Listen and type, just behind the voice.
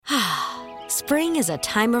Spring is a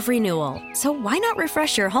time of renewal, so why not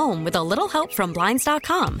refresh your home with a little help from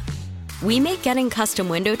Blinds.com? We make getting custom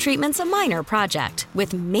window treatments a minor project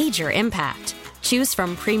with major impact. Choose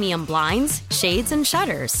from premium blinds, shades, and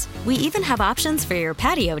shutters. We even have options for your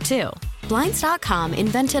patio, too. Blinds.com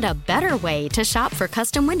invented a better way to shop for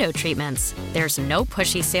custom window treatments. There's no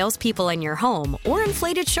pushy salespeople in your home or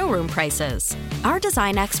inflated showroom prices. Our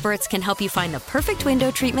design experts can help you find the perfect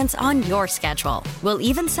window treatments on your schedule. We'll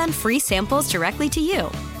even send free samples directly to you.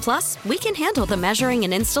 Plus, we can handle the measuring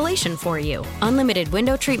and installation for you. Unlimited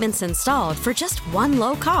window treatments installed for just one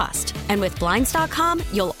low cost. And with Blinds.com,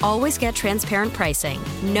 you'll always get transparent pricing.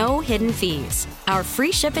 No hidden fees. Our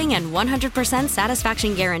free shipping and 100%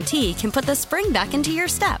 satisfaction guarantee can put the spring back into your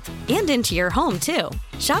step and into your home, too.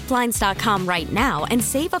 Shop Blinds.com right now and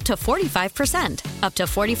save up to 45%. Up to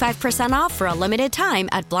 45% off for a limited time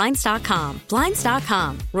at Blinds.com.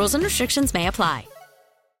 Blinds.com. Rules and restrictions may apply.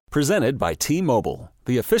 Presented by T-Mobile,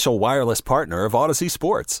 the official wireless partner of Odyssey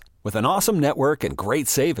Sports. With an awesome network and great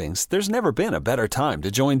savings, there's never been a better time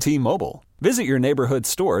to join T-Mobile. Visit your neighborhood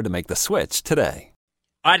store to make the switch today.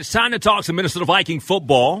 All right, it's time to talk some Minnesota Viking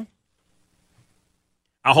football.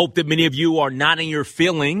 I hope that many of you are nodding your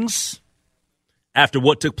feelings after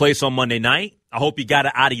what took place on Monday night. I hope you got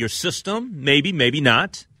it out of your system. Maybe, maybe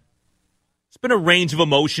not. It's been a range of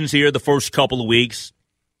emotions here the first couple of weeks.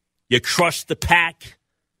 You crushed the Pack.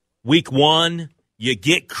 Week 1, you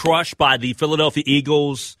get crushed by the Philadelphia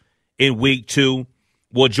Eagles in Week 2.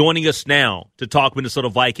 Well, joining us now to talk Minnesota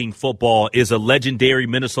Viking football is a legendary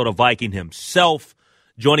Minnesota Viking himself.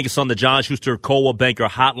 Joining us on the John Schuster Coldwell Banker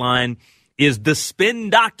Hotline is the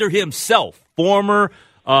spin doctor himself, former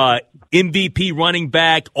MVP running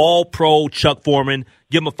back, all-pro Chuck Foreman.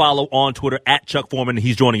 Give him a follow on Twitter at Chuck Foreman.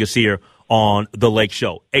 He's joining us here on The Lake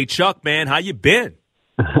Show. Hey, Chuck, man, how you been?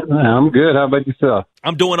 I'm good. How about yourself?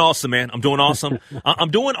 I'm doing awesome, man. I'm doing awesome.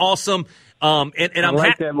 I'm doing awesome. And I'm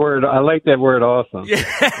like that word. I like that word, awesome. Yeah,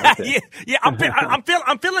 okay. yeah.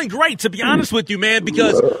 I'm feeling great, to be honest with you, man.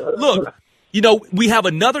 Because look, we have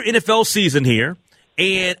another NFL season here,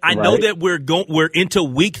 and I know that we're into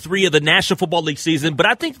Week 3 of the National Football League season. But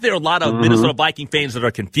I think there are a lot of Minnesota Viking fans that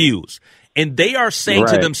are confused, and they are saying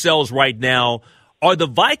to themselves right now, "Are the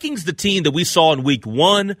Vikings the team that we saw in Week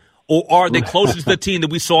 1? Or are they closer to the team that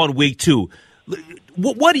we saw in Week 2?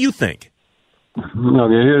 What do you think?" Okay,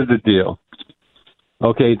 here's the deal.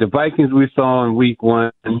 Okay, the Vikings we saw in Week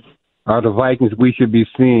 1 are the Vikings we should be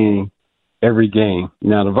seeing every game.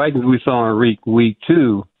 Now, the Vikings we saw in Week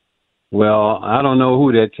 2, well, I don't know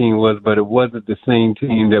who that team was, but it wasn't the same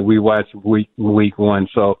team that we watched Week 1.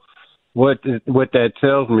 So what that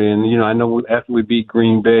tells me, and, I know after we beat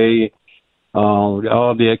Green Bay,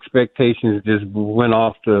 all the expectations just went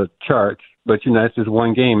off the charts. But, it's just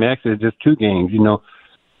one game. Actually, it's just 2 games.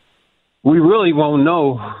 We really won't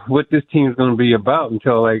know what this team is going to be about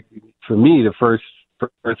until, for me, the first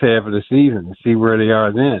half of the season and see where they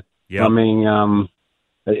are then. Yep. I mean,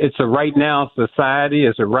 it's a right-now society.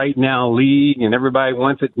 It's a right-now league, and everybody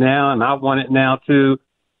wants it now, and I want it now, too.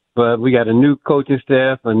 But we got a new coaching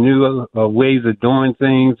staff, a new ways of doing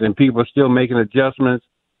things, and people are still making adjustments.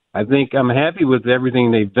 I think I'm happy with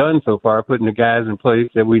everything they've done so far, putting the guys in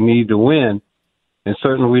place that we need to win. And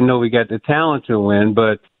certainly we know we got the talent to win,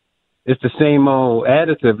 but it's the same old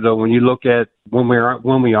additive, though, when you look at when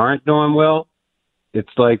we aren't doing well.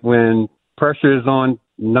 It's like when pressure is on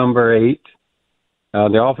number 8,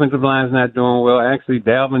 the offensive line's not doing well. Actually,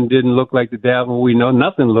 Dalvin didn't look like the Dalvin we know.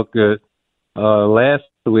 Nothing looked good last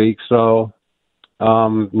week. So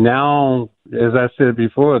now, as I said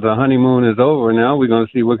before, the honeymoon is over. Now we're going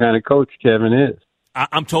to see what kind of coach Kevin is.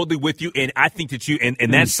 I'm totally with you, and I think that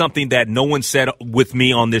and that's something that no one said with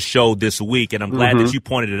me on this show this week, and I'm glad that you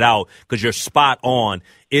pointed it out because you're spot on,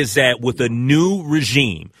 is that with a new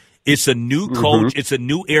regime, it's a new coach, it's a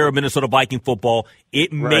new era of Minnesota Viking football.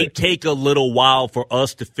 It may take a little while for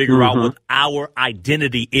us to figure out what our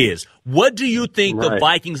identity is. What do you think the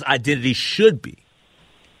Vikings' identity should be?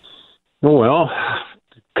 Well,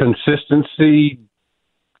 consistent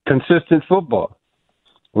football.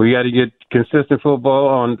 We got to get consistent football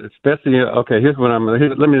on, especially, here's what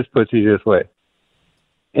let me just put it to you this way.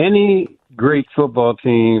 Any great football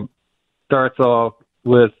team starts off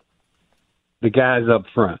with the guys up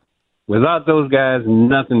front. Without those guys,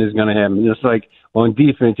 nothing is going to happen. Just like on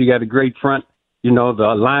defense, you got a great front. The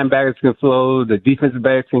linebackers can flow, the defensive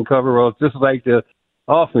backs can cover roles, just like the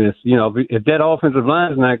offense. If that offensive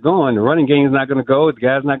line is not going, the running game is not going to go, the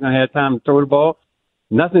guy's not going to have time to throw the ball,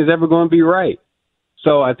 nothing's ever going to be right.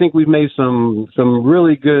 So I think we've made some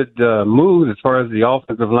really good moves as far as the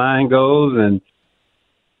offensive line goes, and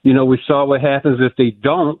we saw what happens if they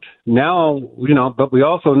don't. Now, but we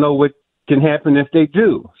also know what can happen if they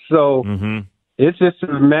do. So it's just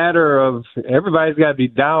a matter of everybody's got to be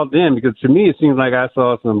dialed in, because to me it seems like I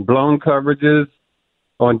saw some blown coverages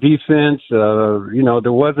on defense.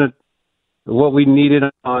 There wasn't what we needed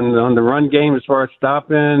on the run game as far as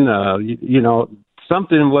stopping.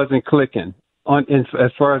 Something wasn't clicking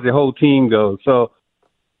as far as the whole team goes. So,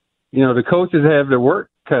 the coaches have their work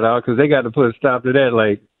cut out, because they got to put a stop to that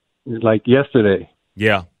like yesterday.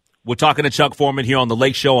 Yeah. We're talking to Chuck Foreman here on The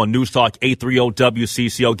Lake Show on News Talk 830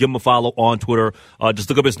 WCCO. Give him a follow on Twitter. Just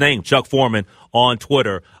look up his name, Chuck Foreman, on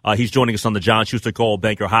Twitter. He's joining us on the John Schuster Coldwell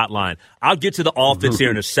Banker Hotline. I'll get to the offense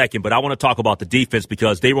here in a second, but I want to talk about the defense,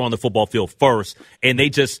 because they were on the football field first, and they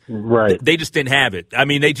just didn't have it. I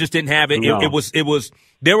mean, they just didn't have it. No. It was.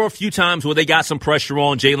 There were a few times where they got some pressure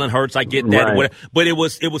on Jalen Hurts. I get that, right. But it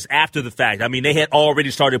was after the fact. I mean, they had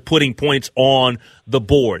already started putting points on the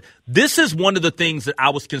board. This is one of the things that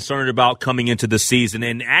I was concerned about coming into the season,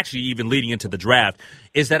 and actually even leading into the draft,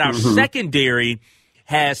 is that our secondary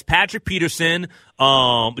has Patrick Peterson,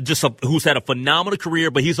 who's had a phenomenal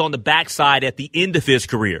career, but he's on the backside at the end of his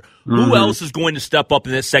career. Who else is going to step up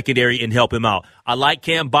in that secondary and help him out? I like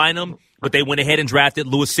Cam Bynum, but they went ahead and drafted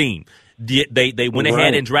Lewis Seen. They went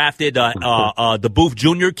ahead and drafted the Booth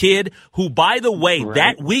Jr. kid, who, by the way,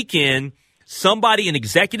 that weekend, an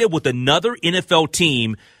executive with another NFL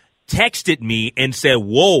team texted me and said,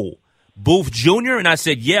 "Whoa, Booth Jr.?" And I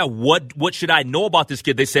said, "Yeah, what should I know about this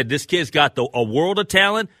kid?" They said, "This kid's got a world of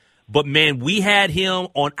talent, but, man, we had him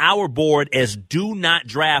on our board as do not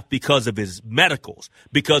draft because of his medicals,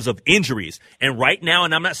 because of injuries." And right now,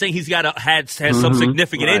 and I'm not saying he's has some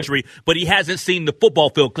significant injury, but he hasn't seen the football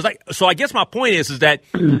field. So I guess my point is that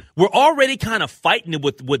we're already kind of fighting it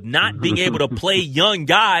with not being able to play young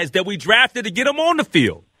guys that we drafted to get them on the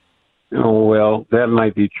field. Oh, well, that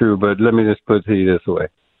might be true, but let me just put it to you this way.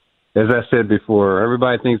 As I said before,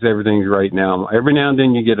 everybody thinks everything's right now. Every now and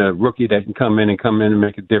then you get a rookie that can come in and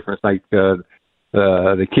make a difference, like the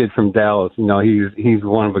kid from Dallas. He's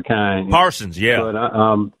one of a kind. Parsons, yeah.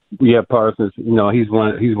 But, Parsons. He's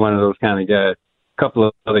one of those kind of guys. A couple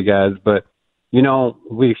of other guys, but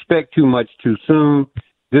we expect too much too soon.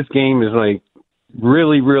 This game is like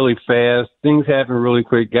really, really fast. Things happen really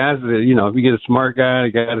quick. Guys, if you get a smart guy,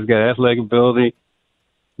 a guy that's got athletic ability,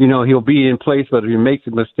 he'll be in place, but if he makes a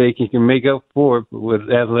mistake, he can make up for it with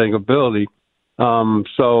athletic ability.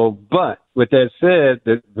 But with that said,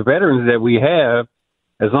 the veterans that we have,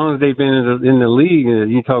 as long as they've been in the league,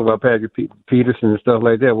 and you talk about Patrick Peterson and stuff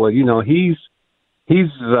like that, well, he's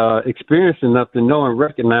experienced enough to know and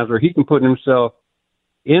recognize where he can put himself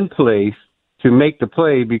in place to make the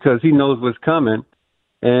play, because he knows what's coming,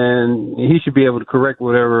 and he should be able to correct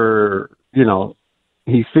whatever,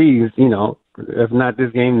 he sees, if not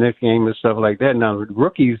this game, next game, and stuff like that. Now,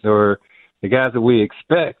 rookies or the guys that we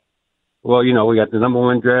expect, well, we got the number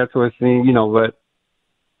one draft choice team, but,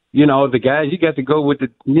 the guys, you got to go with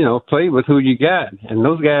play with who you got. And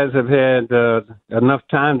those guys have had enough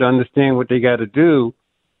time to understand what they got to do.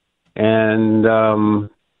 And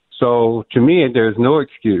so, to me, there's no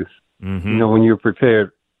excuse, when you're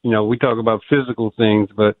prepared. We talk about physical things,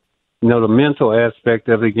 but, the mental aspect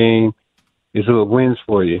of the game is what wins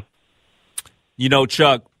for you.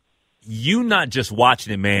 Chuck, you not just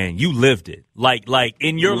watching it, man, you lived it. Like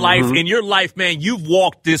in your life, man, you've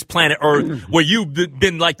walked this planet Earth where you've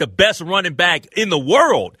been like the best running back in the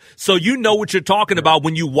world. So you know what you're talking about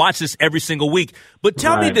when you watch this every single week. But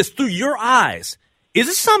tell me this through your eyes. Is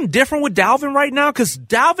it something different with Dalvin right now? Because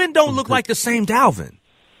Dalvin don't look like the same Dalvin.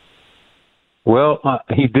 Well,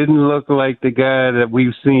 he didn't look like the guy that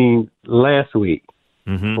we've seen last week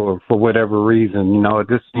for whatever reason. It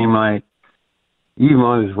just seemed like even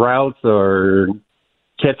on his routes or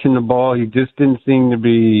catching the ball, he just didn't seem to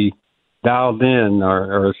be dialed in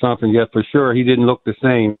or something. Yet for sure, he didn't look the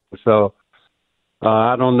same. So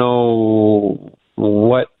I don't know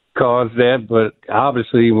what caused that, but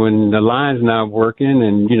obviously when the line's not working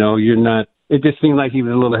and, you're not, it just seemed like he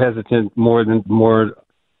was a little hesitant more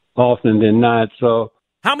often than not. So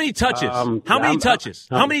how many touches?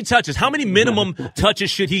 How many minimum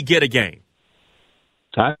touches should he get a game?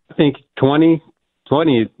 I think 20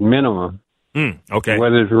 minimum. Okay.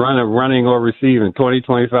 Whether it's running or receiving, 20,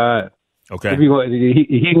 25. Okay.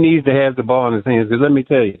 He needs to have the ball in his hands. Because let me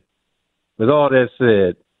tell you, with all that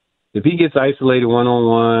said, if he gets isolated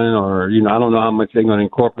one-on-one or, I don't know how much they're going to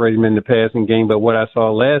incorporate him in the passing game, but what I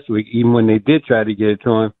saw last week, even when they did try to get it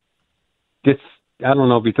to him, I don't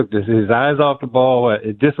know if he took his eyes off the ball.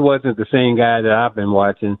 It just wasn't the same guy that I've been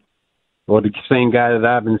watching or the same guy that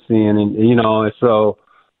I've been seeing. And so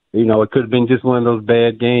it could have been just one of those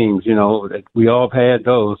bad games. We all have had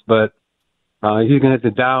those, but he's going to have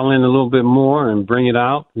to dial in a little bit more and bring it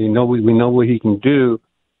out. We know what he can do,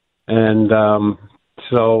 and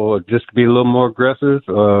so just be a little more aggressive.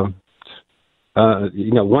 I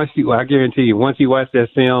guarantee you, once you watch that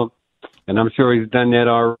film, and I'm sure he's done that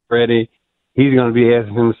already, he's going to be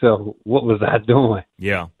asking himself, what was I doing?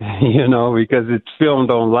 Yeah. Because it's filmed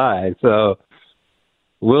on live. So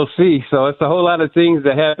we'll see. So it's a whole lot of things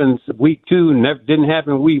that happens week 2, didn't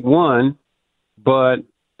happen week 1, but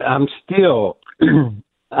I'm still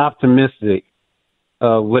optimistic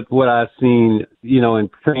with what I've seen, in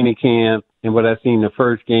training camp and what I've seen in the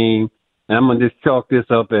first game. And I'm going to just chalk this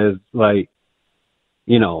up as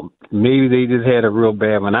maybe they just had a real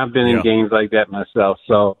bad one. I've been in games like that myself.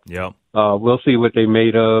 So we'll see what they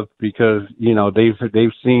made of, because,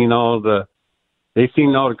 they've seen all the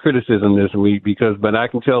criticism this week, but I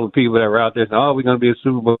can tell the people that were out there, we're going to be a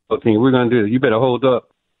Super Bowl team. We're going to do this. You better hold up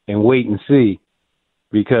and wait and see,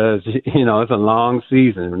 because, it's a long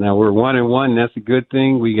season. Now we're 1-1. That's a good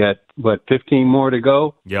thing. We got 15 more to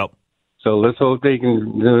go. Yep. So let's hope they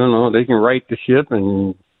can, they can right the ship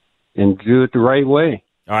and do it the right way.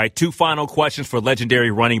 All right, 2 final questions for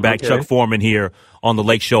legendary running back Chuck Foreman here on the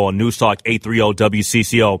Lake Show on News Talk 830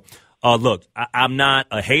 WCCO. Look, I'm not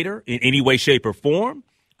a hater in any way, shape, or form.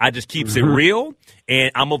 I just keeps it real,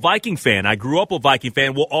 and I'm a Viking fan. I grew up a Viking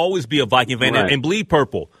fan, will always be a Viking fan, and bleed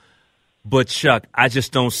purple. But, Chuck, I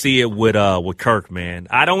just don't see it with Kirk, man.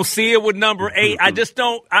 I don't see it with number 8. I just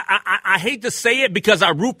don't. I hate to say it because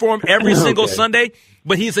I root for him every single Sunday,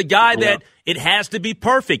 but he's a guy that it has to be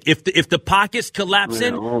perfect. If the pocket's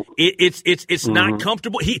collapsing, it's not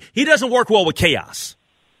comfortable. He doesn't work well with chaos.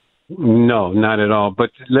 No, not at all.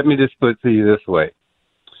 But let me just put it to you this way,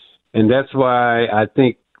 and that's why I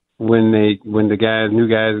think when the new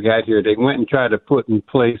guys got here, they went and tried to put in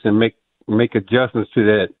place and make adjustments to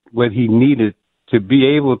that, what he needed to be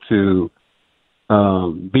able to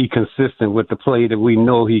be consistent with the play that we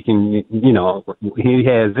know he can, he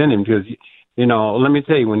has in him. Because, let me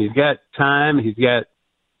tell you, when he's got time, he's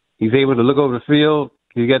able to look over the field.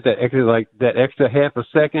 He's got that extra half a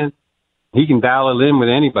second. He can dial it in with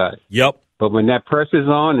anybody. Yep. But when that pressure's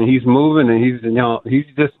on and he's moving and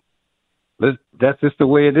that's just the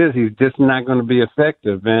way it is. He's just not going to be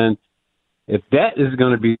effective. And if that is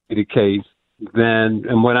going to be the case, then,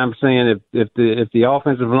 and what I'm saying, if the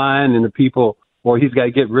offensive line and the people, or he's got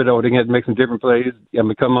to get rid of, or they got to make some different plays,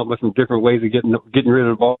 come up with some different ways of getting rid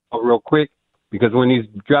of the ball real quick, because when he's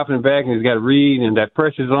dropping it back and he's got to read and that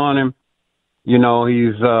pressure's on him,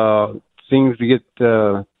 he's seems to get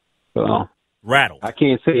rattled. I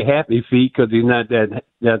can't say happy feet because he's not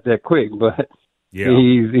that quick, but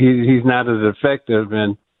he's not as effective.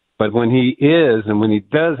 But when he is, and when he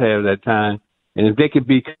does have that time, and if they could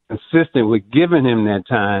be consistent with giving him that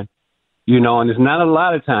time, and it's not a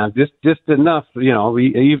lot of time, just enough, so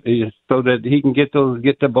that he can get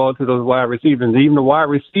the ball to those wide receivers. And even the wide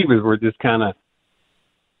receivers were just kind of,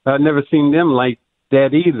 I've never seen them like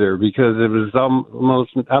that either, because it was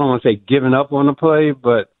almost, I don't want to say giving up on the play,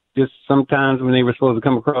 but just sometimes when they were supposed to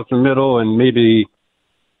come across the middle and maybe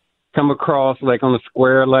come across like on the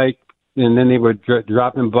square, and then they were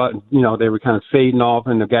dropping, but they were kind of fading off,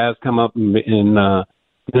 and the guys come up and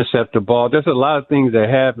intercept the ball. There's a lot of things that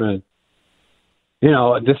happen.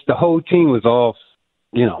 Just the whole team was off.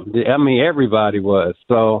 Everybody was.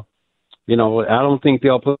 So, I don't think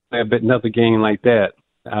they'll play another game like that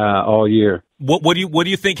all year. What do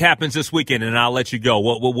you think happens this weekend? And I'll let you go.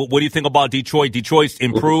 What do you think about Detroit? Detroit's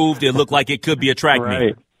improved. It looked like it could be a track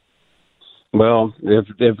meet. Well,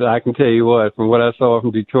 if I can tell you what, from what I saw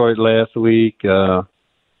from Detroit last week, the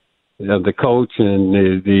coach and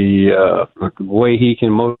the way he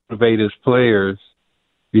can motivate his players,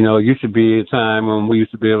 used to be a time when we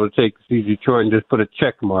used to be able to see Detroit and just put a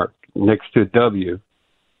check mark next to a W.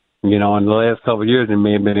 In the last couple of years, they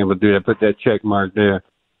may have been able to do that, put that check mark there.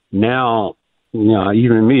 Now,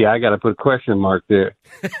 even me, I got to put a question mark there,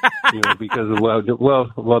 because of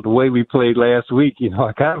the way we played last week.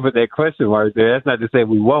 I got to put that question mark there. That's not to say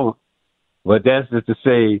we won't, but that's just to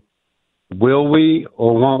say, will we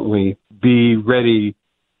or won't we be ready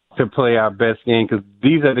to play our best game? Because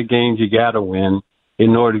these are the games you got to win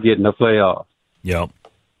in order to get in the playoffs. Yep.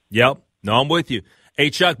 No, I'm with you. Hey,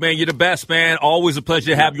 Chuck, man, you're the best, man. Always a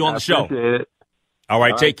pleasure to have you on the show. Appreciate it. All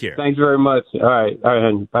right, take care. Thanks very much. All right,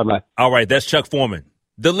 bye-bye. All right, that's Chuck Foreman,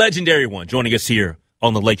 the legendary one, joining us here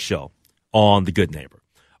on the Lake Show on The Good Neighbor.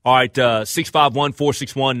 All right,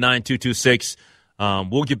 651-461-9226.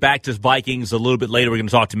 We'll get back to Vikings a little bit later. We're going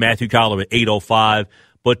to talk to Matthew Collar at 8:05.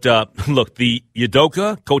 But, look, the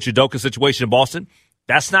Coach Udoka situation in Boston,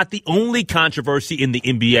 That's not the only controversy in the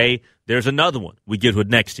NBA. There's another one. We get to it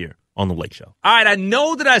next year on The Lake Show. All right, I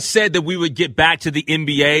know that I said that we would get back to the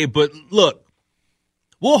NBA, but look,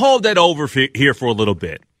 we'll hold that over here for a little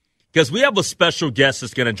bit because we have a special guest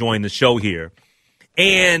that's going to join the show here.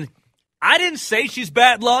 And I didn't say she's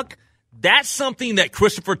bad luck. That's something that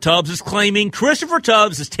Christopher Tubbs is claiming. Christopher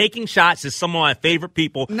Tubbs is taking shots as some of my favorite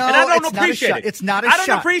people. No, and I don't it's appreciate not a shot. it. It's not a shot. I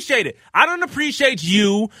don't appreciate it. I don't appreciate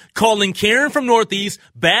you calling Karen from Northeast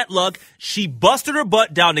bad luck. She busted her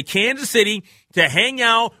butt down to Kansas City to hang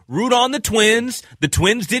out, root on the Twins. The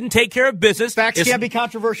Twins didn't take care of business. Facts can't be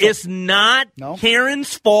controversial. It's not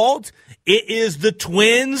Karen's fault. It is the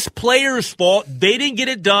Twins players' fault. They didn't get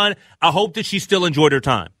it done. I hope that she still enjoyed her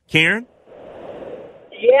time. Karen?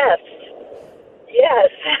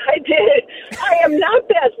 Yes, I did. I am not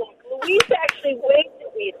bad luck. Luis actually waved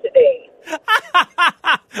at me today.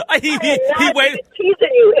 he waved.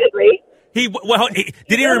 Teasing you, Henry.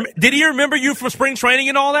 Did he remember you from spring training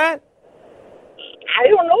and all that? I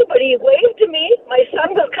don't know, but he waved to me. My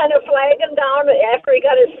son was kind of flagging down after he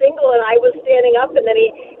got his single, and I was standing up, and then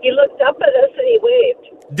he looked up at us and he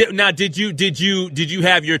waved. Now, did you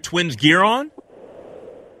have your Twins gear on?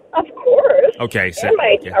 Of course. Okay, so and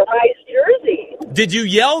my Arise jersey. Did you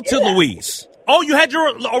yell to Luis? Oh, you had your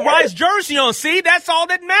Arise jersey on. See, that's all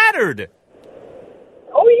that mattered.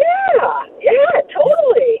 Oh yeah,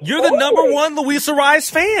 totally. You're the number one Luis Arise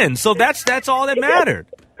fan, so that's all that mattered.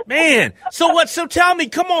 Man, so what? So tell me,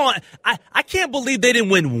 come on. I can't believe they didn't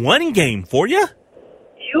win one game for you.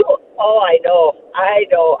 I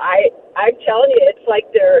know. I'm telling you, it's like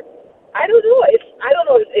they're. I don't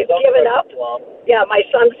know if they've given up. Yeah, my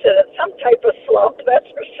son said it's some type of slump. That's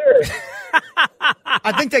for sure.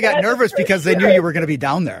 I think they got nervous because they knew you were going to be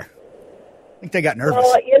down there. I think they got nervous.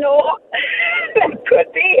 It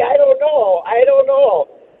could be. I don't know. All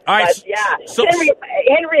right. But, yeah. So,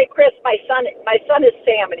 Henry and Chris, my son is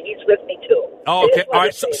Sam, and he's with me too. Oh, okay. All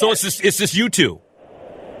right. So it's just you two.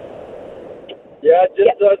 Yeah,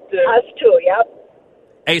 just us two. Us two. Yep.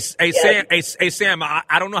 Hey, Sam.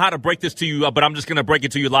 I don't know how to break this to you, but I'm just going to break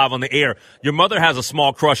it to you live on the air. Your mother has a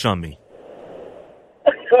small crush on me.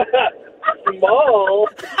 Small?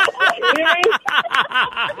 Really?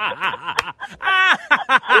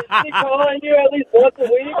 Is she calling you at least once a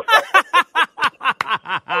week?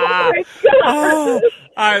 Oh my God.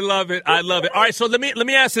 I love it. All right, so let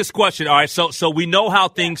me ask this question. All right, so we know how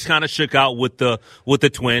things kind of shook out with the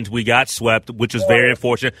Twins. We got swept, which is very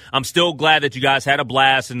unfortunate. I'm still glad that you guys had a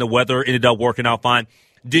blast and the weather ended up working out fine.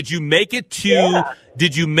 Did you make it to? Yeah.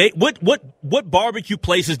 Did you make what barbecue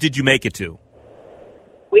places did you make it to?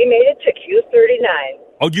 We made it to Q39.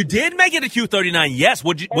 Oh, you did make it to Q39. Yes.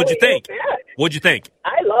 What'd you think? What'd you think?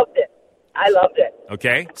 I loved it.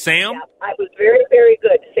 Okay, Sam. Yeah, I was very, very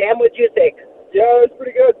good. Sam, what'd you think? Yeah, it was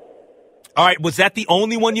pretty good. All right, was that the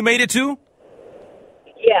only one you made it to?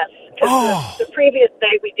 Yes. The previous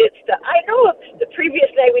night we did stuff. I know the previous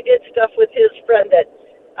night we did stuff with his friend that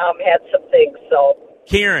had some things. So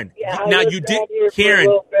Karen, yeah, now you did.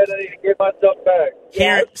 Karen, get my stuff back.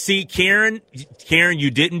 Karen, yes. See, Karen, you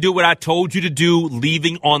didn't do what I told you to do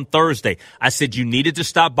leaving on Thursday. I said you needed to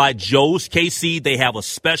stop by Joe's KC. They have a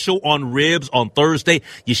special on ribs on Thursday.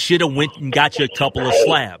 You should have went and got you a couple of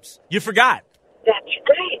slabs. You forgot. That's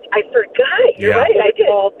right. I forgot. You're right. I did.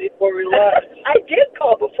 Called before we left. I did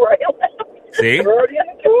call before I left. See? We're already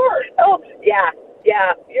on the tour. Oh, yeah.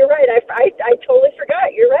 You're right. I totally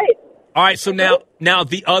forgot. You're right. All right, so now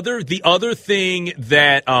the other thing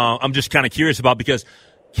that I'm just kind of curious about, because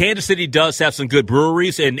Kansas City does have some good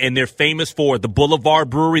breweries, and they're famous for the Boulevard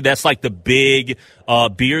Brewery. That's like the big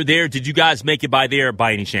beer there. Did you guys make it by there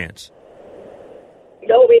by any chance?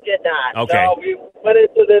 No, we did not. Okay. No, we went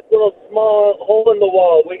into this little small hole in the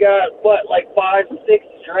wall. We got, 5-6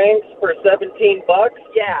 drinks for $17?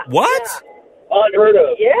 Yeah. What? Yeah. Unheard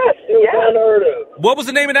of. Yes. It was unheard of. What was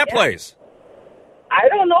the name of that place? I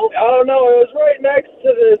don't know. It was right next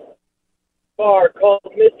to this bar called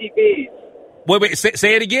Misty B's. Wait,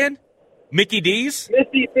 say it again? Mickey D's?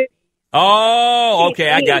 Misty B's. Oh, okay,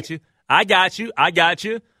 I got you.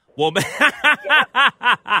 Well,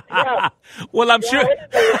 Yeah. well, I'm sure.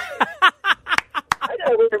 I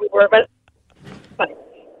know where we were, but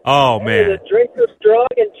Oh, man. The drinks are strong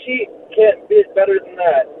and cheap. Can't be better than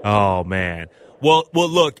that. Oh, man. Well,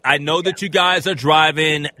 look, I know that you guys are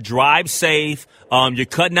driving. Drive safe. You're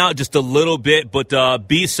cutting out just a little bit, but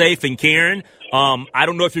be safe. And Karen, I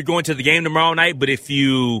don't know if you're going to the game tomorrow night, but if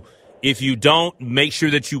you don't, make sure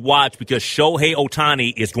that you watch, because Shohei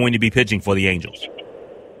Ohtani is going to be pitching for the Angels.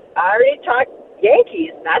 I already talked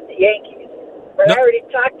Yankees, not the Yankees. But No. I already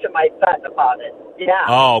talked to my son about it. Yeah.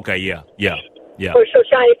 Oh, okay, yeah. Yeah. For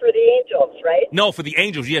Shoshani for the Angels, right? No, for the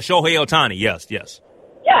Angels, yeah, Shohei Ohtani, yes.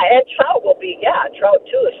 Yeah, and Trout will be, Trout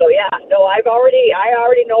too. So, no, I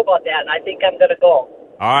already know about that, and I think I'm going to go.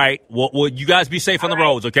 All right. Well, you guys be safe on the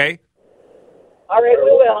roads, okay? All right,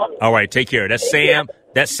 we will. All right, take care. That's Sam.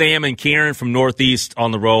 That's Sam and Karen from Northeast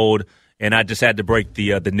on the road, and I just had to break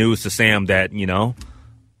the news to Sam that,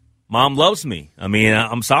 Mom loves me. I mean,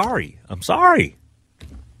 I'm sorry.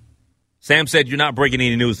 Sam said, you're not breaking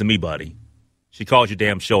any news to me, buddy. She calls your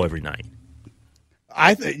damn show every night.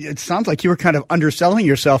 It sounds like you were kind of underselling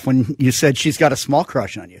yourself when you said she's got a small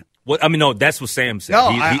crush on you. What? I mean, no, that's what Sam said.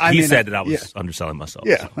 No, he said that I was underselling myself.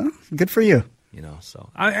 Yeah, so. well, good for you. So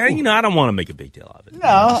I don't want to make a big deal out of it. No,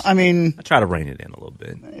 I try to rein it in a little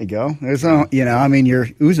bit. There you go. There's no, you're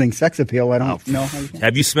oozing sex appeal. I don't know.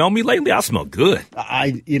 Have you smelled me lately? I smell good.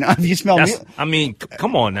 Have you smelled me? I mean,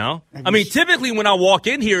 come on now. I mean, typically when I walk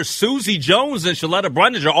in here, Susie Jones and Shaletta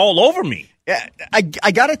Brundage are all over me. Yeah, I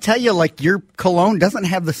got to tell you, like, your cologne doesn't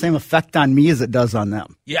have the same effect on me as it does on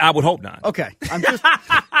them. Yeah, I would hope not. Okay, I'm just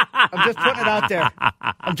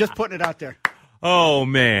putting it out there. Oh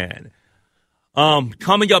man.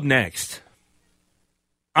 Coming up next,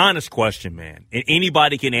 honest question, man. And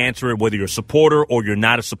anybody can answer it, whether you're a supporter or you're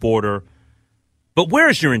not a supporter. But where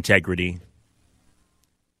is your integrity?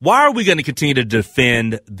 Why are we going to continue to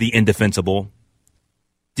defend the indefensible?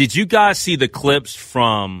 Did you guys see the clips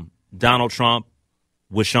from Donald Trump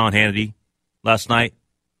with Sean Hannity last night?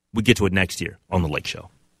 We get to it next year on The Lake Show.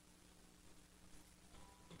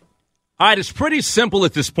 All right, it's pretty simple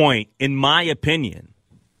at this point, in my opinion.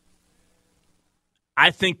 I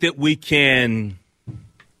think that we can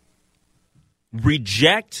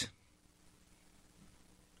reject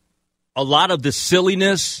a lot of the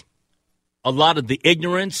silliness, a lot of the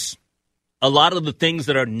ignorance, a lot of the things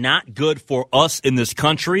that are not good for us in this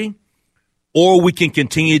country, or we can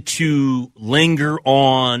continue to linger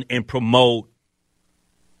on and promote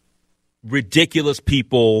ridiculous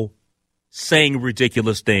people saying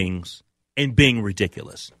ridiculous things and being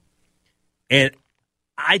ridiculous. And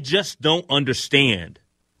I just don't understand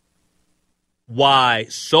why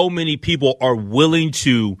so many people are willing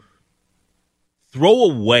to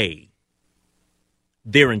throw away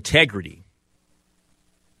their integrity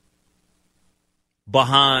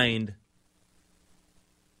behind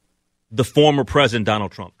the former president,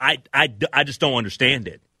 Donald Trump. I just don't understand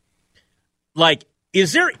it. Like,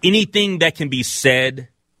 is there anything that can be said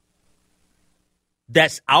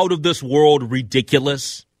that's out of this world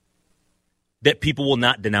ridiculous that people will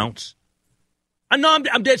not denounce? I know,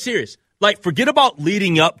 I'm dead serious. Like, forget about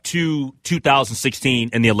leading up to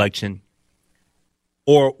 2016 and the election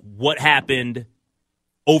or what happened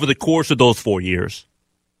over the course of those 4 years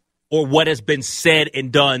or what has been said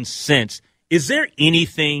and done since. Is there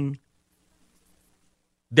anything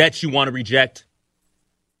that you want to reject?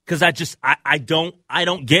 Because I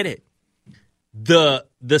don't get it. The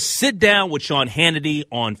sit down with Sean Hannity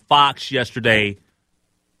on Fox yesterday,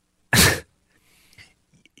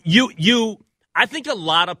 I think a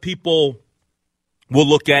lot of people will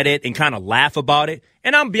look at it and kind of laugh about it.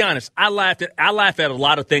 And I'm be honest, I laugh at a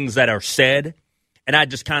lot of things that are said, and I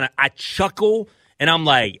just I chuckle, and I'm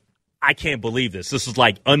like, I can't believe this. This is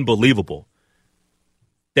like unbelievable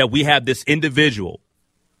that we have this individual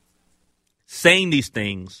saying these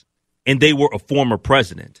things, and they were a former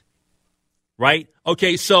president, right?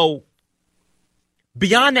 Okay, so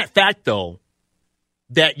beyond that fact, though,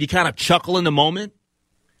 that you kind of chuckle in the moment,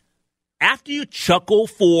 after you chuckle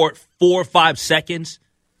for 4 or 5 seconds,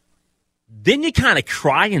 then you kind of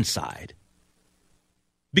cry inside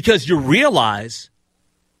because you realize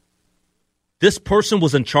this person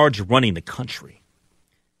was in charge of running the country.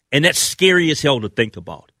 And that's scary as hell to think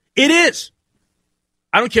about. It is.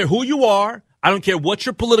 I don't care who you are. I don't care what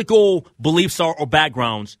your political beliefs are or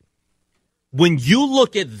backgrounds. When you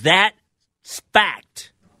look at that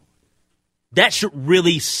fact, that should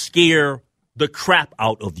really scare the crap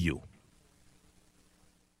out of you.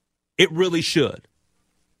 It really should.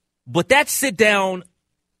 But that sit down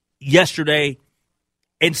yesterday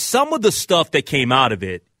and some of the stuff that came out of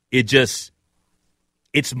it, it's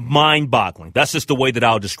mind-boggling. That's just the way that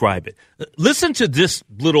I'll describe it. Listen to this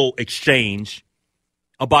little exchange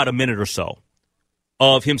about a minute or so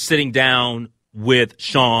of him sitting down with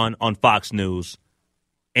Sean on Fox News.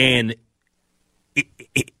 And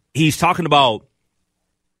he's talking about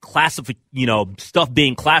stuff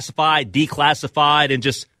being classified, declassified, and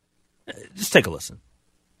just take a listen.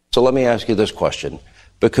 So let me ask you this question,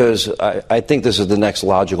 because I think this is the next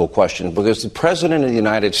logical question, because the president of the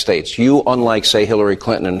United States, you, unlike, say, Hillary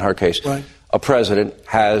Clinton in her case, right, a president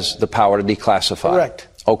has the power to declassify. Correct.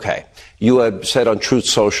 Okay. You had said on Truth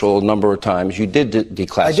Social a number of times you did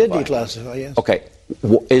declassify. I did declassify, yes. Okay.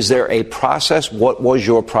 Is there a process? What was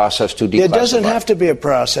your process to declassify? There doesn't have to be a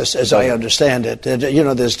process, as I understand it.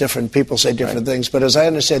 There's different people say different things, but as I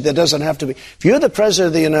understand, there doesn't have to be. If you're the president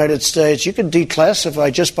of the United States, you can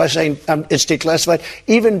declassify just by saying it's declassified,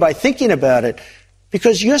 even by thinking about it,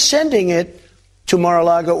 because you're sending it to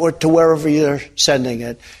Mar-a-Lago or to wherever you're sending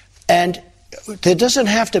it. And there doesn't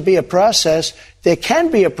have to be a process. There can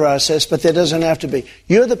be a process, but there doesn't have to be.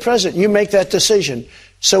 You're the president. You make that decision.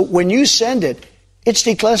 So when you send it, it's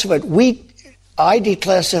declassified. I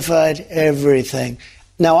declassified everything.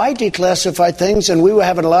 Now, I declassified things, and we were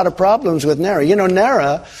having a lot of problems with NARA.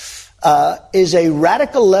 NARA is a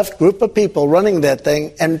radical left group of people running that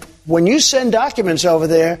thing, and when you send documents over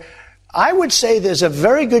there, I would say there's a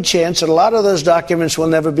very good chance that a lot of those documents will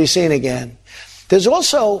never be seen again. There's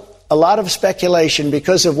also a lot of speculation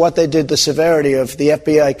because of what they did, the severity of the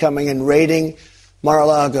FBI coming and raiding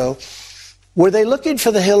Mar-a-Lago. Were they looking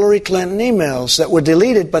for the Hillary Clinton emails that were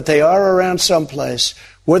deleted, but they are around someplace?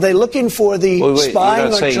 Were they looking for the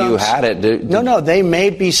spying on Trump's? You had it. No, they may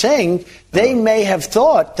be saying, they may have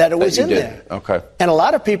thought that it was in there. Okay. And a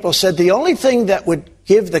lot of people said the only thing that would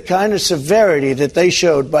give the kind of severity that they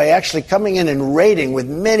showed by actually coming in and raiding with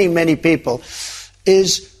many, many people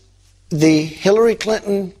is the Hillary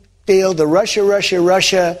Clinton deal, the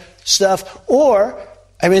Russia stuff, or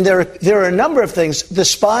there are a number of things. The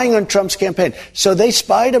spying on Trump's campaign. So they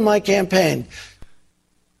spied on my campaign.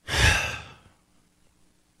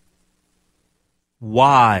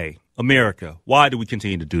 Why, America? Why do we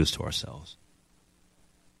continue to do this to ourselves?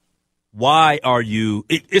 Why are you?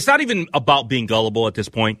 It's not even about being gullible at this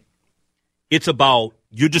point. It's about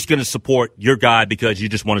you're just going to support your guy because you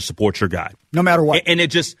just want to support your guy. No matter what. And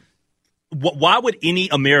it just, why would any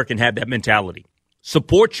American have that mentality?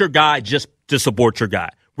 Support your guy just to support your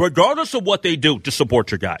guy. Regardless of what they do, to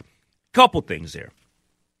support your guy. Couple things there.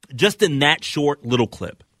 Just in that short little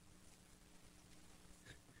clip.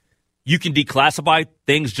 You can declassify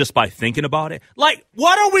things just by thinking about it. Like,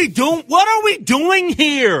 what are we doing? What are we doing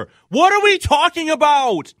here? What are we talking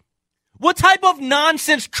about? What type of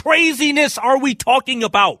nonsense craziness are we talking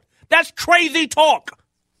about? That's crazy talk.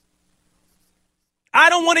 I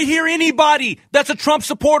don't want to hear anybody that's a Trump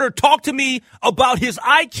supporter talk to me about his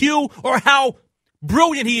IQ or how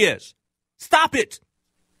brilliant he is. Stop it.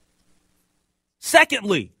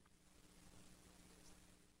 Secondly,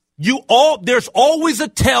 there's always a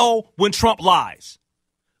tell when Trump lies.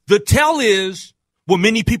 The tell is what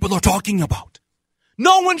many people are talking about.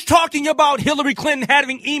 No one's talking about Hillary Clinton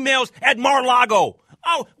having emails at Mar-a-Lago.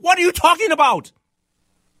 Oh, what are you talking about?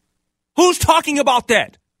 Who's talking about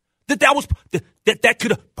that? That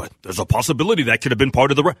could have, but there's a possibility that could have been part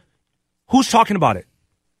of the. Who's talking about it?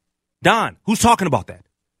 Don, who's talking about that?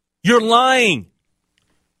 You're lying.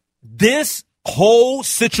 This whole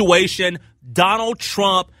situation, Donald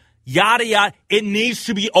Trump, yada, yada, it needs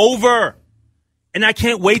to be over. And I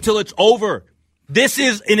can't wait till it's over. This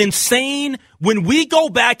is an insane, when we go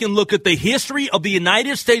back and look at the history of the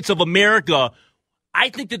United States of America, I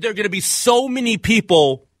think that there are going to be so many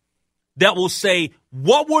people that will say,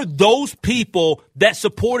 what were those people that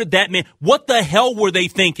supported that man? What the hell were they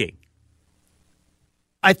thinking?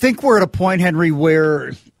 I think we're at a point, Henry,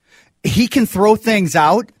 where he can throw things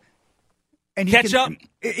out. And catch up?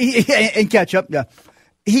 Yeah.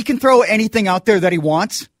 He can throw anything out there that he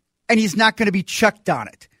wants, and he's not going to be checked on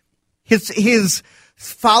it. His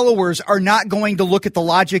followers are not going to look at the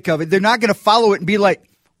logic of it. They're not going to follow it and be like,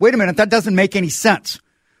 wait a minute, that doesn't make any sense.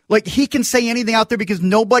 Like, he can say anything out there because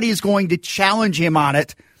nobody is going to challenge him on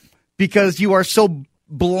it because you are so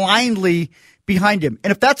blindly behind him.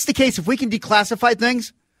 And if that's the case, if we can declassify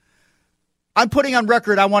things, I'm putting on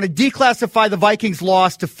record I want to declassify the Vikings'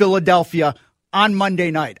 loss to Philadelphia on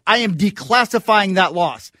Monday night. I am declassifying that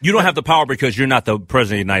loss. You don't have the power because you're not the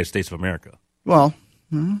president of the United States of America. Well,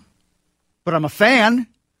 but I'm a fan.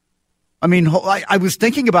 I mean, I was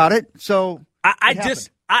thinking about it, so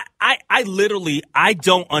I literally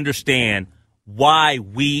don't understand why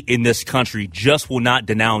we in this country just will not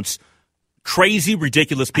denounce crazy,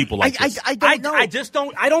 ridiculous people like this. I don't know. I just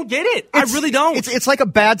don't. I don't get it. I really don't. It's like a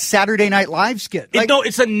bad Saturday Night Live skit.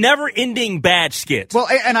 It's a never-ending bad skit. Well,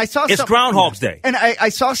 and I saw it's Groundhog's Day. And I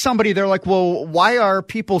saw somebody. They're like, "Well, why are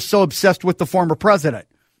people so obsessed with the former president?"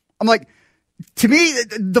 I'm like, to me,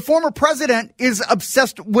 the former president is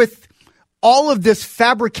obsessed with all of this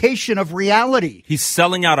fabrication of reality. He's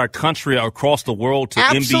selling out our country across the world to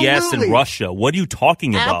MBS and Russia. What are you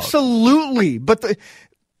talking about? Absolutely, but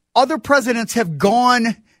other presidents have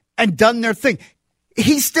gone and done their thing.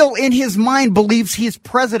 He still, in his mind, believes he's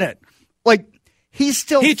president. Like, He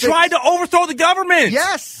tried to overthrow the government.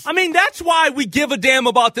 Yes. I mean, that's why we give a damn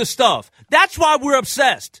about this stuff. That's why we're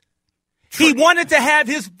obsessed. He wanted to have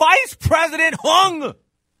his vice president hung.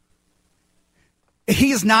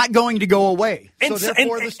 He's not going to go away. And, so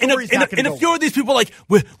therefore, the story's not going to go and a few of these people are like,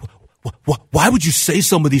 why would you say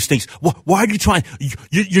some of these things? Why are you trying?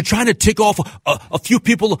 You're trying to tick off a few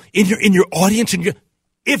people in your audience. And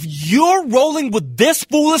if you're rolling with this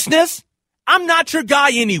foolishness, I'm not your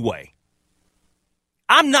guy anyway.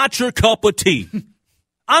 I'm not your cup of tea.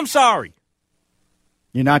 I'm sorry.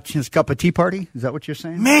 You're not his cup of tea party? Is that what you're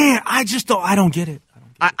saying? Man, I don't get it.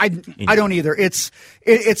 I don't either.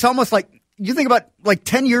 It's almost like, you think about like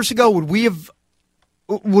 10 years ago, would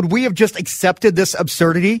we have just accepted this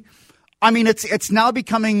absurdity? I mean, it's now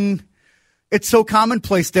becoming, it's so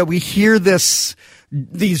commonplace that we hear these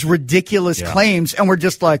ridiculous claims, and we're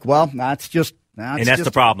just like, well, that's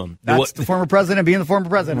the problem. That's the former president being the former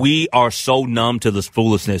president. We are so numb to this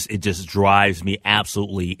foolishness, it just drives me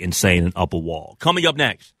absolutely insane and up a wall. Coming up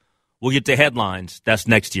next, we'll get to headlines. That's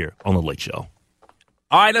next year on The Lake Show.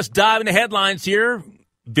 All right, let's dive into headlines here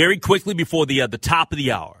very quickly before the top of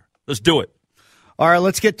the hour. Let's do it. All right,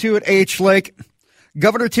 let's get to it, H. Lake.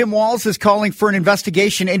 Governor Tim Walz is calling for an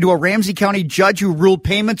investigation into a Ramsey County judge who ruled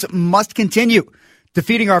payments must continue to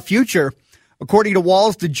Feeding Our Future. According to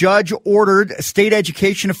Walz, the judge ordered state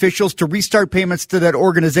education officials to restart payments to that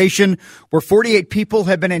organization where 48 people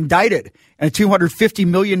have been indicted in a $250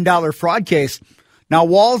 million fraud case. Now,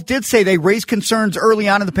 Walz did say they raised concerns early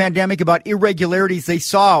on in the pandemic about irregularities they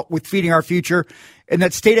saw with Feeding Our Future and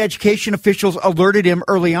that state education officials alerted him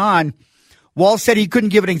early on. Walz said he couldn't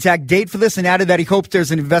give an exact date for this and added that he hopes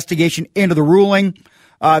there's an investigation into the ruling.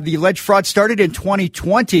 The alleged fraud started in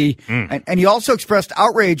 2020, and he also expressed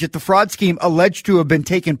outrage at the fraud scheme alleged to have been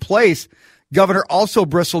taking place. Governor also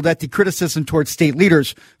bristled at the criticism towards state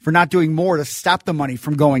leaders for not doing more to stop the money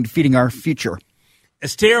from going to Feeding Our Future.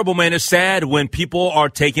 It's terrible, man. It's sad when people are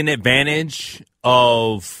taking advantage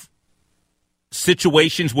of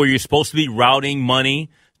situations where you're supposed to be routing money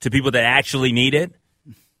to people that actually need it.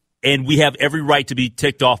 And we have every right to be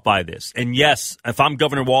ticked off by this. And yes, if I'm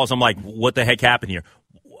Governor Walz, I'm like, what the heck happened here?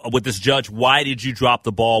 With this judge, why did you drop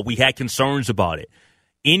the ball? We had concerns about it.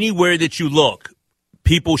 Anywhere that you look,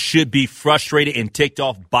 people should be frustrated and ticked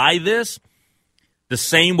off by this the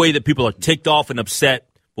same way that people are ticked off and upset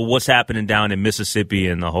with what's happening down in Mississippi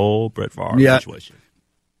and the whole Brett Favre situation.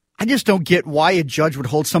 I just don't get why a judge would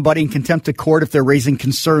hold somebody in contempt of court if they're raising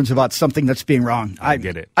concerns about something that's being wrong. I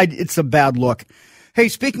get it. It's a bad look. Hey,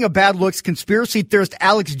 speaking of bad looks, conspiracy theorist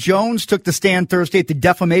Alex Jones took the stand Thursday at the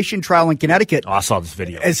defamation trial in Connecticut. Oh, I saw this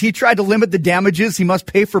video. As he tried to limit the damages he must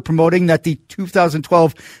pay for promoting that the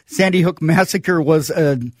 2012 Sandy Hook massacre was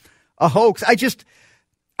a hoax.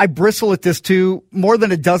 I bristle at this too. More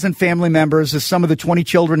than a dozen family members of some of the 20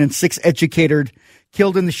 children and 6 educators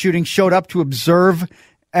killed in the shooting showed up to observe.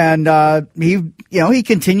 And he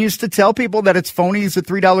continues to tell people that it's phony as a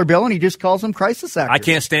 $3 bill, and he just calls them crisis actors. I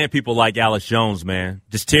can't stand people like Alex Jones, man.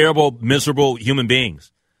 Just terrible, miserable human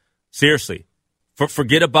beings. Seriously,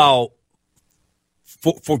 forget about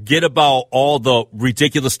all the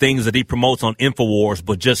ridiculous things that he promotes on InfoWars.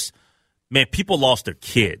 But just, man, people lost their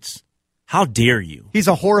kids. How dare you? He's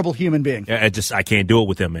a horrible human being. I can't do it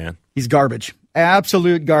with him, man. He's garbage,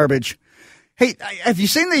 absolute garbage. Hey, have you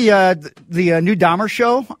seen the new Dahmer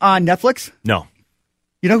show on Netflix? No.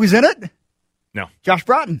 You know who's in it? No. Josh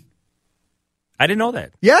Broughton. I didn't know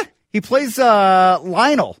that. Yeah, he plays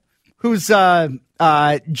Lionel, who's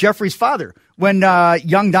Jeffrey's father when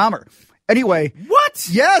young Dahmer. Anyway. What?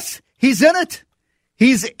 Yes, he's in it.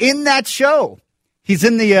 He's in that show. He's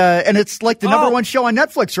in the and it's like the number one show on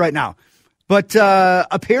Netflix right now. But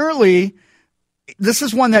apparently, this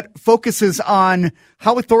is one that focuses on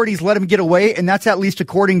how authorities let him get away, and that's at least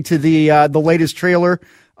according to the latest trailer.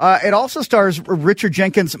 It also stars Richard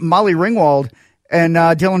Jenkins, Molly Ringwald, and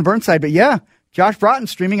Dylan Burnside. But yeah, Josh Broughton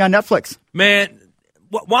streaming on Netflix. Man,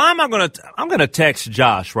 why am I I'm gonna text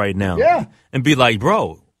Josh right now? Yeah. And be like,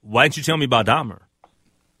 bro, why didn't you tell me about Dahmer?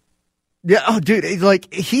 Yeah, oh, dude,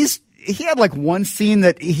 like he had like one scene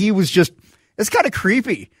that he was just, it's kind of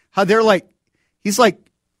creepy how they're like, he's like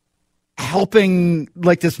helping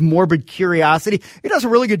like this morbid curiosity. He does a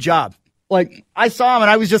really good job. Like I saw him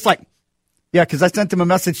and I was just like, yeah, because I sent him a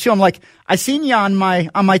message to him like, I seen you on my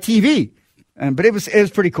TV, but it was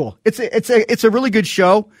pretty cool. It's a really good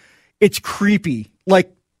show. It's creepy.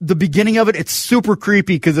 Like the beginning of it, it's super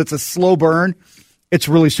creepy because it's a slow burn. It's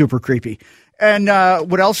really super creepy. And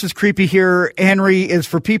what else is creepy here, Henry, is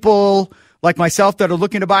for people like myself that are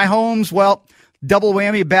looking to buy homes. Well, double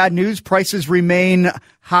whammy of bad news. Prices remain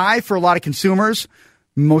high for a lot of consumers.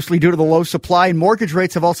 mostly due to the low supply. And mortgage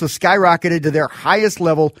rates have also skyrocketed to their highest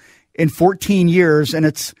level in 14 years, and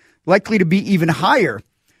it's likely to be even higher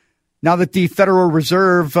now that the Federal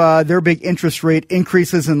Reserve, their big interest rate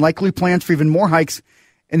increases and likely plans for even more hikes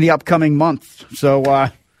in the upcoming month. So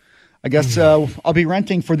I guess I'll be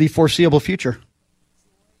renting for the foreseeable future.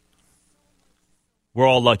 We're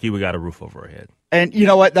all lucky we got a roof over our head. And you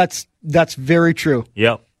know what? That's very true.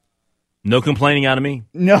 Yep. No complaining out of me.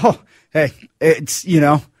 No. Hey, it's,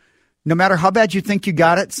 no matter how bad you think you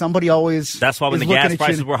got it, somebody always. That's why when the gas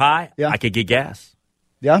prices were high, I could get gas.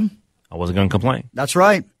 Yeah. I wasn't going to complain. That's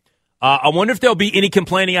right. I wonder if there'll be any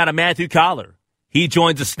complaining out of Matthew Collar. He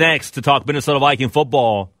joins us next to talk Minnesota Viking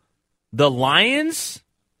football. The Lions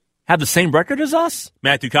have the same record as us?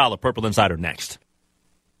 Matthew Collar, Purple Insider, next.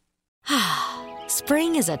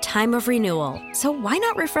 Spring is a time of renewal, so why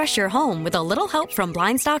not refresh your home with a little help from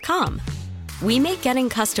Blinds.com? We make getting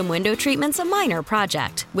custom window treatments a minor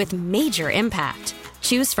project with major impact.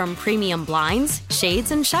 Choose from premium blinds,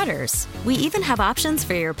 shades, and shutters. We even have options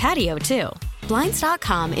for your patio, too.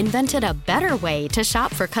 Blinds.com invented a better way to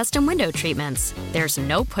shop for custom window treatments. There's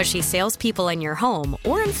no pushy salespeople in your home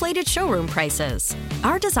or inflated showroom prices.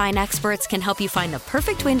 Our design experts can help you find the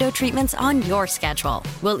perfect window treatments on your schedule.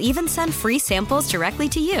 We'll even send free samples directly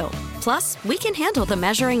to you. Plus, we can handle the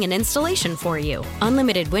measuring and installation for you.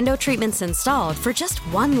 Unlimited window treatments installed for just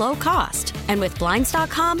one low cost. And with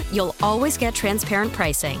Blinds.com, you'll always get transparent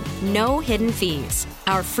pricing. No hidden fees.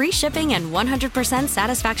 Our free shipping and 100%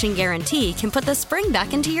 satisfaction guarantee can put the spring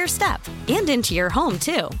back into your step and into your home,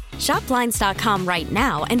 too. Shop Blinds.com right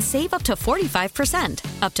now and save up to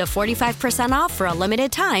 45%. Up to 45% off for a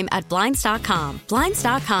limited time at Blinds.com.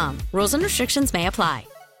 Blinds.com. Rules and restrictions may apply.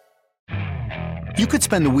 You could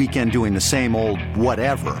spend the weekend doing the same old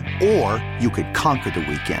whatever, or you could conquer the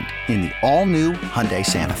weekend in the all-new Hyundai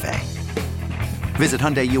Santa Fe. Visit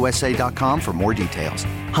HyundaiUSA.com for more details.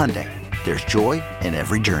 Hyundai, there's joy in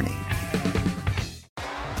every journey.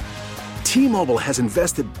 T-Mobile has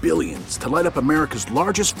invested billions to light up America's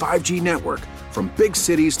largest 5G network, from big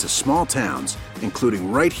cities to small towns,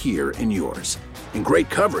 including right here in yours. And great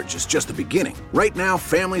coverage is just the beginning. Right now,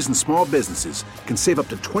 families and small businesses can save up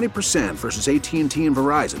to 20% versus AT&T and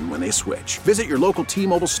Verizon when they switch. Visit your local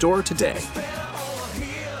T-Mobile store today.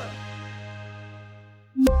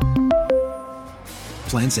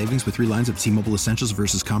 Plan savings with 3 lines of T-Mobile Essentials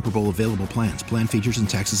versus comparable available plans. Plan features and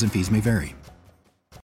taxes and fees may vary.